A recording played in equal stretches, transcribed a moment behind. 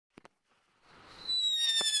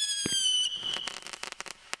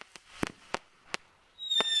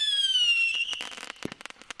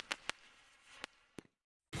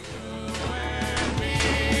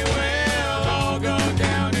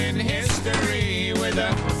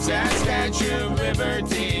a sad Statue of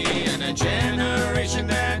Liberty and a generation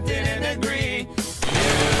that didn't agree. You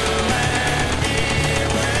and me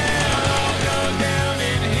will all go down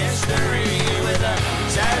in history with a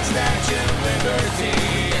sad Statue of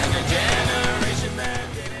Liberty and a generation that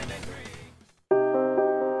didn't agree.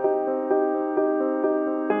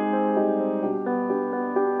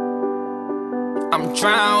 I'm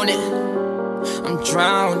drowning, I'm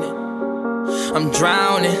drowning, I'm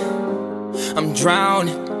drowning, I'm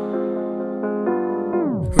drowning.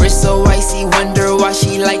 Wrist so icy, wonder why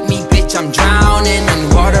she like me, bitch, I'm drowning in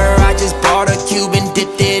water. I just bought a cube and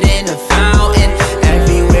dipped it in a fountain.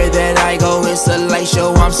 Everywhere that I go, it's a light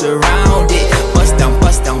show, I'm surrounded. Bust down,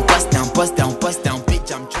 bust down, bust down, bust down, bust down,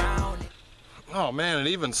 bitch, I'm drowning. Oh man, it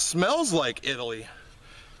even smells like Italy.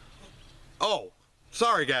 Oh,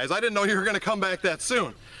 sorry guys, I didn't know you were gonna come back that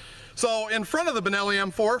soon. So in front of the Benelli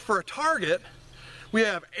M4 for a target, we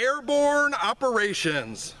have airborne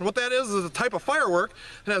operations. And what that is a type of firework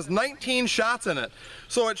that has 19 shots in it.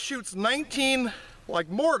 So it shoots 19 like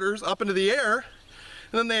mortars up into the air,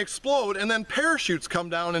 and then they explode, and then parachutes come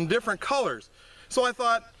down in different colors. So I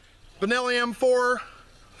thought, Benelli M4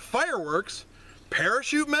 fireworks,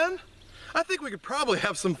 parachute men? I think we could probably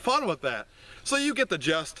have some fun with that. So you get the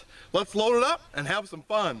gist. Let's load it up and have some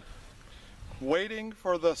fun. Waiting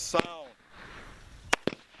for the sound.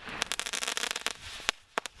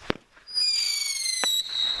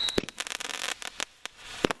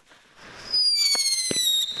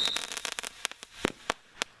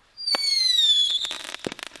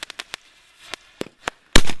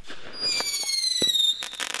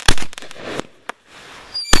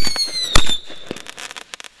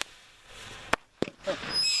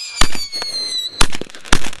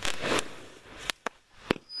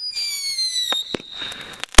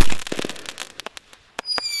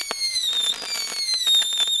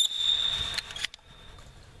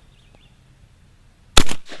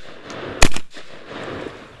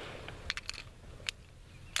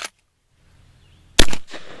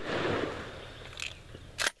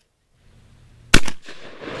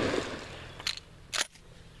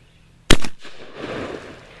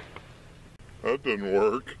 That didn't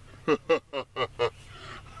work. That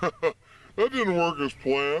didn't work as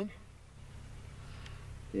planned.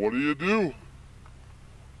 What do you do?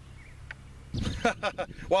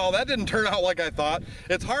 Well, that didn't turn out like I thought.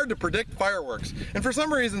 It's hard to predict fireworks. And for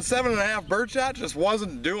some reason, 7.5 birdshot just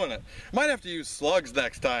wasn't doing it. Might have to use slugs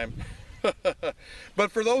next time.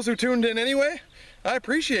 But for those who tuned in anyway, I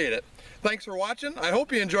appreciate it. Thanks for watching. I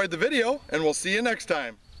hope you enjoyed the video, and we'll see you next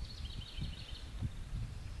time.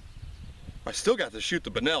 I still got to shoot the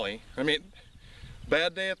Benelli. I mean,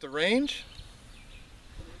 bad day at the range?